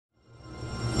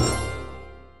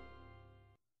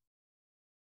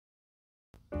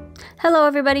Hello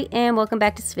everybody and welcome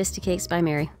back to Sophisticakes by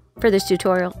Mary. For this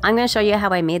tutorial, I'm going to show you how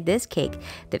I made this cake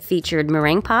that featured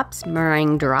meringue pops,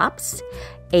 meringue drops,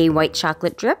 a white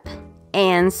chocolate drip,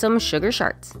 and some sugar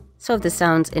shards. So if this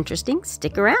sounds interesting,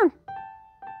 stick around.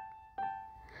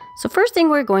 So first thing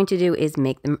we're going to do is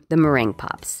make the meringue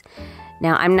pops.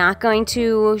 Now I'm not going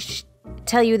to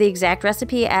tell you the exact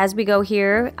recipe as we go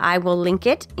here. I will link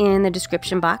it in the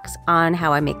description box on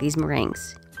how I make these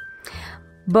meringues.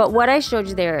 But what I showed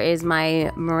you there is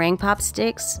my meringue pop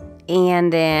sticks,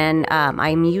 and then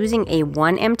I'm using a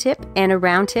 1M tip and a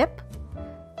round tip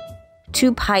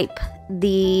to pipe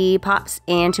the pops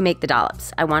and to make the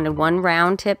dollops. I wanted one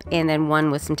round tip and then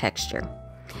one with some texture.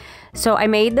 So I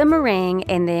made the meringue,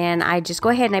 and then I just go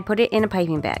ahead and I put it in a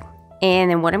piping bag.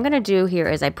 And then what I'm going to do here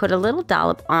is I put a little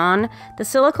dollop on the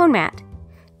silicone mat,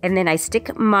 and then I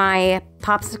stick my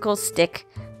popsicle stick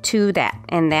to that.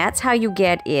 And that's how you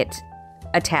get it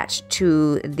attached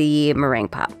to the meringue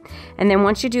pop. And then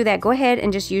once you do that, go ahead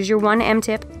and just use your 1M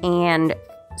tip and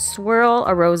swirl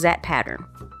a rosette pattern.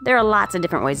 There are lots of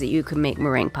different ways that you can make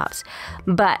meringue pops,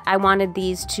 but I wanted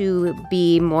these to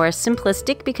be more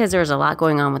simplistic because there's a lot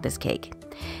going on with this cake.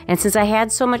 And since I had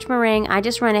so much meringue, I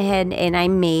just went ahead and I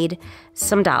made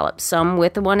some dollops, some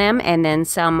with the 1M and then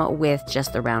some with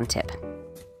just the round tip.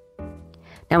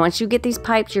 Now once you get these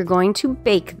piped, you're going to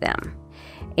bake them.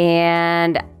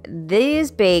 And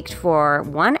these baked for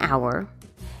 1 hour,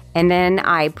 and then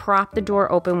I prop the door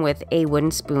open with a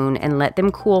wooden spoon and let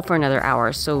them cool for another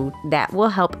hour, so that will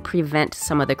help prevent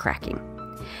some of the cracking.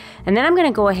 And then I'm going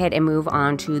to go ahead and move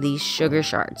on to these sugar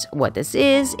shards. What this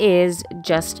is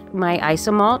just my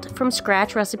isomalt from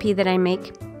scratch recipe that I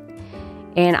make,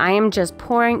 and I am just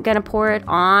gonna pour it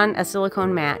on a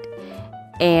silicone mat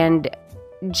and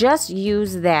just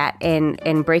use that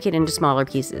and break it into smaller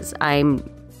pieces. I'm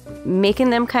making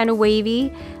them kind of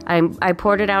wavy. I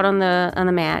poured it out on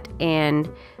the mat and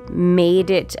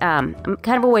made it kind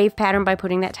of a wave pattern by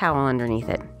putting that towel underneath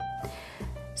it,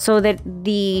 so that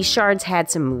the shards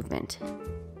had some movement.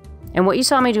 And what you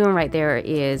saw me doing right there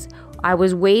is I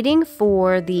was waiting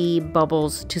for the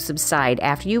bubbles to subside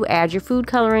after you add your food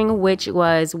coloring, which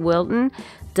was Wilton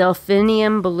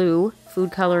Delphinium Blue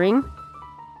food coloring.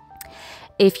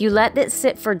 If you let it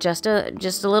sit for just a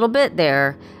little bit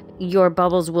there, your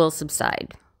bubbles will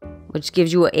subside, which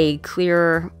gives you a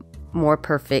clearer, more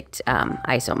perfect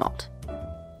isomalt.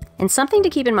 And something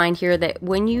to keep in mind here, that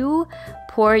when you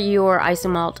pour your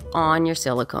isomalt on your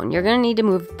silicone, you're going to need to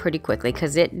move pretty quickly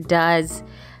because it does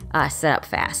set up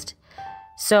fast.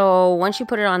 So once you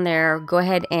put it on there, go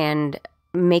ahead and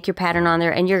make your pattern on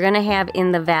there, and you're going to have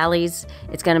in the valleys,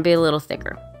 it's going to be a little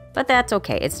thicker, but that's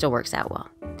okay. It still works out well.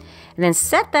 And then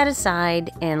set that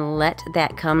aside and let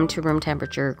that come to room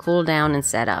temperature, cool down, and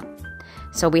set up.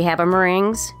 So we have our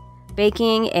meringues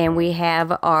baking and we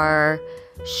have our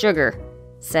sugar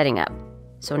setting up.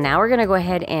 So now we're going to go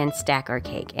ahead and stack our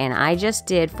cake. And I just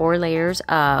did 4 layers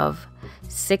of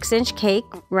 6-inch cake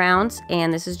rounds,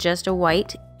 and this is just a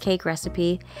white cake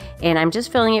recipe, and I'm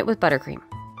just filling it with buttercream.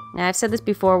 Now, I've said this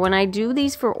before, when I do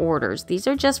these for orders, these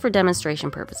are just for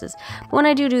demonstration purposes. But when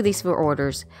I do these for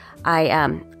orders,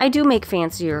 I do make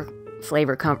fancier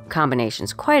flavor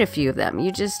combinations, quite a few of them.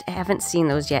 You just haven't seen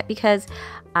those yet because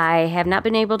I have not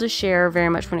been able to share very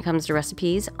much when it comes to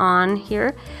recipes on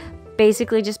here.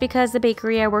 Basically, just because the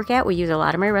bakery I work at, we use a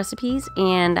lot of my recipes,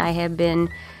 and I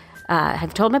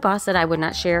have told my boss that I would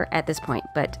not share at this point,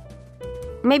 but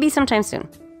maybe sometime soon.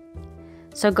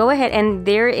 So go ahead, and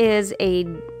there is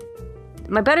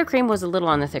my buttercream was a little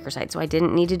on the thicker side, so I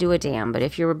didn't need to do a dam. But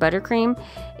if your buttercream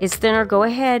is thinner, go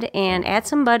ahead and add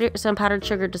some powdered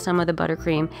sugar to some of the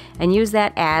buttercream and use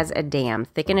that as a dam.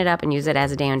 Thicken it up and use it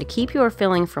as a dam to keep your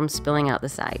filling from spilling out the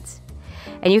sides.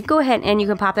 And you can go ahead and you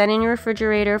can pop that in your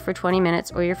refrigerator for 20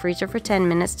 minutes or your freezer for 10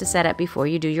 minutes to set up before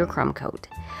you do your crumb coat.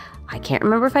 I can't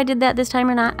remember if I did that this time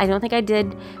or not. I don't think I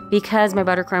did because my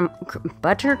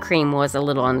buttercream was a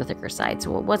little on the thicker side,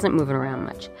 so it wasn't moving around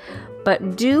much.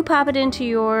 But do pop it into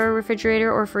your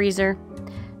refrigerator or freezer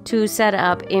to set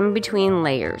up in between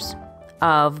layers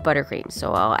of buttercream.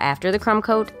 So after the crumb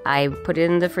coat, I put it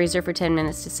in the freezer for 10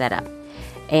 minutes to set up.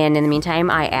 And in the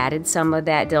meantime, I added some of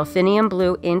that Delphinium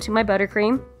Blue into my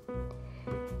buttercream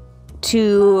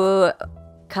to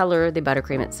color the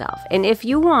buttercream itself. And if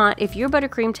your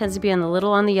buttercream tends to be on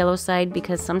the yellow side,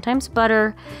 because sometimes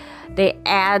butter, they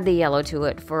add the yellow to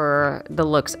it for the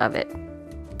looks of it.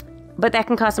 But that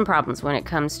can cause some problems when it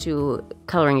comes to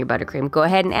coloring your buttercream. Go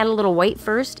ahead and add a little white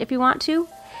first if you want to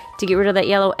get rid of that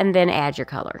yellow, and then add your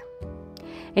color.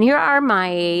 And here are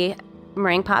my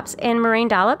meringue pops and meringue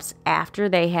dollops after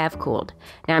they have cooled.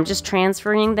 Now I'm just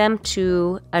transferring them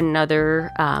to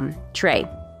another tray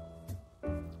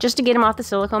just to get them off the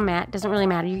silicone mat. Doesn't really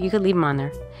matter. You could leave them on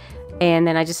there. And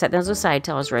then I just set those aside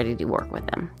till I was ready to work with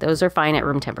them. Those are fine at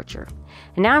room temperature.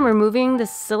 And now I'm removing the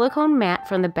silicone mat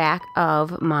from the back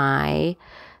of my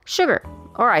sugar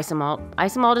or isomalt.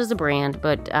 Isomalt is a brand,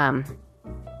 but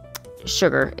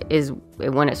sugar is,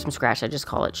 when it's from scratch, I just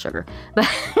call it sugar. But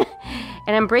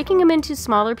and I'm breaking them into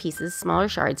smaller pieces, smaller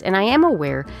shards. And I am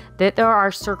aware that there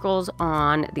are circles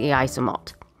on the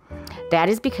isomalt. That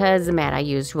is because the mat I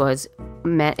used is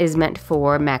meant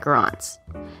for macarons.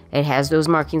 It has those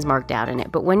markings marked out in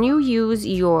it. But when you use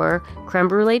your creme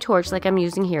brulee torch like I'm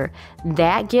using here,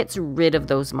 that gets rid of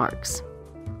those marks.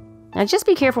 Now just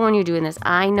be careful when you're doing this.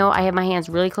 I know I have my hands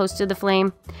really close to the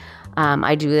flame.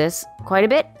 I do this quite a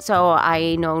bit, so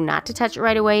I know not to touch it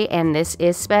right away. And this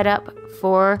is sped up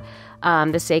for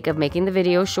the sake of making the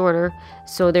video shorter.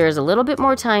 So there's a little bit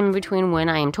more time in between when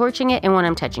I am torching it and when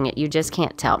I'm touching it. You just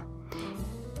can't tell.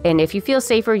 And if you feel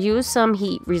safer, use some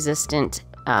heat-resistant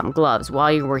gloves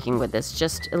while you're working with this.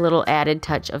 Just a little added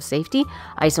touch of safety.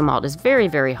 Isomalt is very,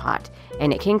 very hot,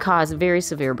 and it can cause very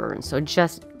severe burns. So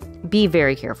just be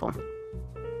very careful.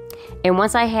 And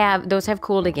once those have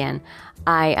cooled again,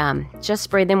 I just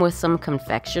spray them with some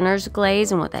confectioner's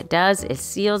glaze, and what that does is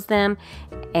seals them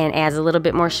and adds a little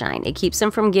bit more shine. It keeps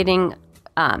them from getting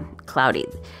cloudy.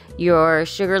 Your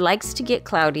sugar likes to get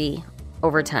cloudy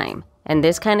over time, and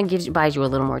this kind of buys you a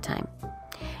little more time.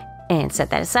 And set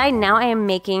that aside. Now I am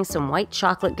making some white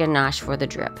chocolate ganache for the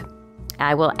drip.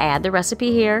 I will add the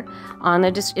recipe here in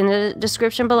the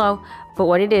description below. But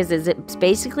what it is it's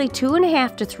basically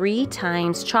 2.5 to 3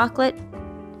 times chocolate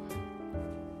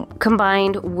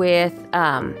combined with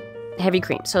heavy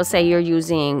cream. So say you're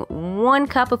using 1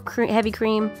 cup of heavy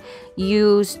cream,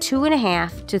 use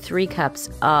 2.5 to 3 cups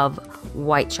of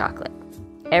white chocolate.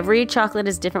 Every chocolate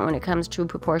is different when it comes to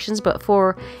proportions, but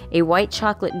for a white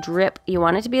chocolate drip, you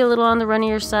want it to be a little on the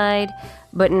runnier side,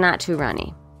 but not too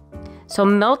runny. So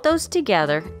melt those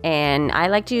together, and I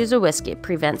like to use a whisk. It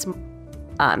prevents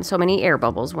so many air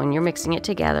bubbles when you're mixing it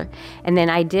together. And then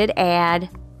I did add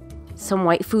some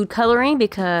white food coloring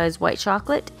because white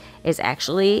chocolate is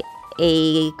actually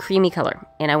a creamy color,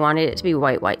 and I wanted it to be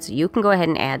white, so you can go ahead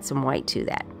and add some white to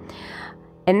that.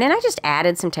 And then I just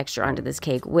added some texture onto this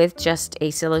cake with just a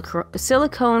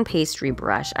silicone pastry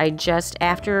brush.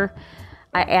 After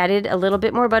I added a little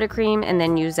bit more buttercream and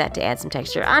then used that to add some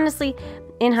texture. Honestly,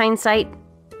 in hindsight,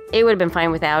 it would have been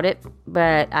fine without it,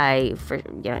 but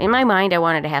in my mind, I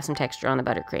wanted to have some texture on the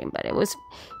buttercream. But it was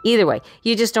either way.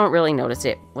 You just don't really notice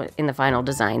it in the final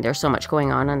design. There's so much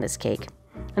going on this cake.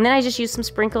 And then I just used some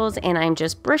sprinkles, and I'm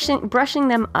just brushing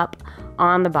them up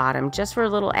on the bottom just for a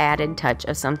little added touch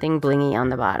of something blingy on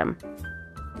the bottom.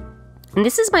 And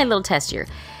this is my little test here,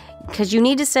 because you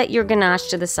need to set your ganache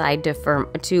to the side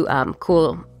to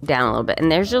cool down a little bit.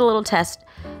 And there's your little test.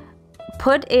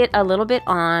 Put it a little bit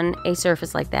on a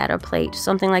surface like that, a plate,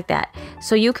 something like that,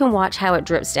 so you can watch how it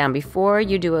drips down before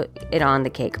you do it on the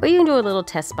cake. Or you can do a little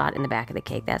test spot in the back of the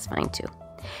cake. That's fine too.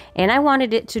 And I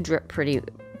wanted it to drip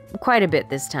quite a bit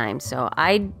this time, so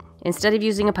instead of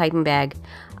using a piping bag,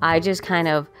 I just kind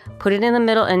of put it in the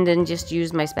middle and then just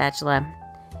used my spatula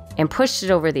and pushed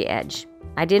it over the edge.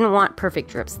 I didn't want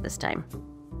perfect drips this time.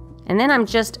 And then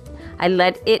I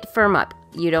let it firm up.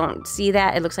 You don't see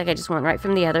that. It looks like I just went right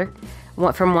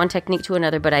from one technique to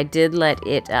another, but I did let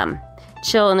it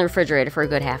chill in the refrigerator for a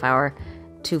good half hour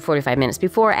to 45 minutes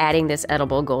before adding this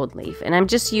edible gold leaf. And I'm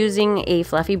just using a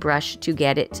fluffy brush to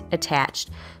get it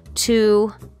attached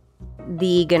to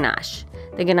the ganache.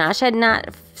 The ganache had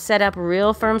not set up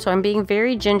real firm, so I'm being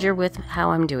very ginger with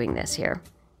how I'm doing this here.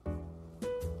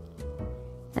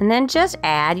 And then just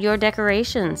add your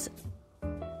decorations.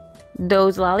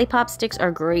 Those lollipop sticks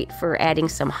are great for adding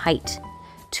some height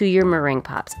to your meringue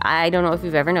pops. I don't know if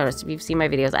you've ever noticed, if you've seen my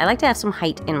videos, I like to have some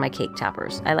height in my cake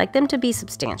toppers. I like them to be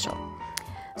substantial.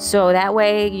 So that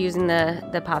way, using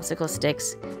the popsicle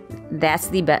sticks, that's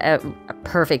the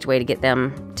perfect way to get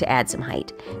them to add some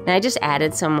height. Now I just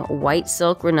added some white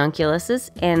silk ranunculuses,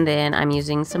 and then I'm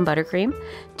using some buttercream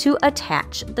to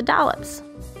attach the dollops,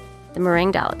 the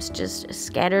meringue dollops, just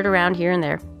scattered around here and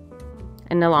there.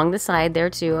 And along the side there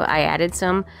too, I added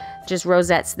some just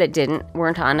rosettes that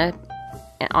weren't on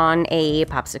a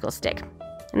popsicle stick.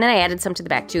 And then I added some to the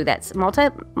back too. That's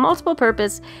multiple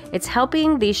purpose. It's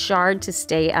helping the shard to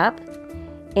stay up.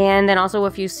 And then also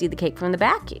if you see the cake from the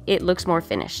back, it looks more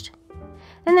finished.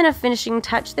 And then a finishing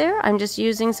touch there, I'm just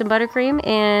using some buttercream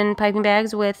in piping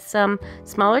bags with some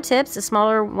smaller tips, a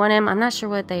smaller 1M, I'm not sure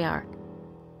what they are.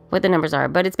 what the numbers are,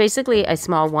 but it's basically a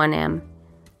small 1M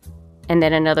and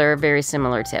then another very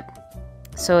similar tip.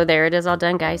 So there it is, all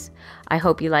done, guys. I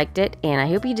hope you liked it, and I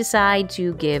hope you decide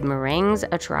to give meringues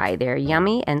a try. They're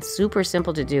yummy and super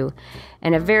simple to do,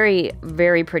 and a very,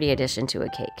 very pretty addition to a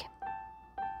cake.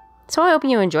 So I hope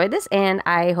you enjoyed this, and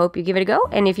I hope you give it a go.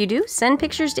 And if you do, send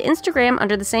pictures to Instagram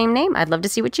under the same name. I'd love to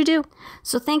see what you do.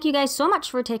 So thank you guys so much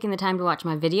for taking the time to watch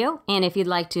my video. And if you'd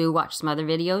like to watch some other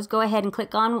videos, go ahead and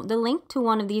click on the link to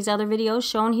one of these other videos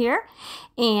shown here.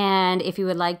 And if you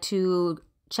would like to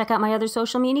check out my other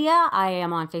social media, I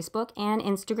am on Facebook and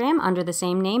Instagram under the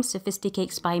same name,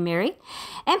 Sophisticakes by Mary.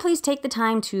 And please take the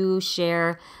time to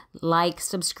share, like,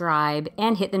 subscribe,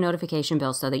 and hit the notification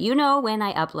bell so that you know when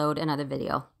I upload another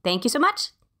video. Thank you so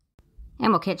much,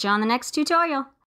 and we'll catch you on the next tutorial.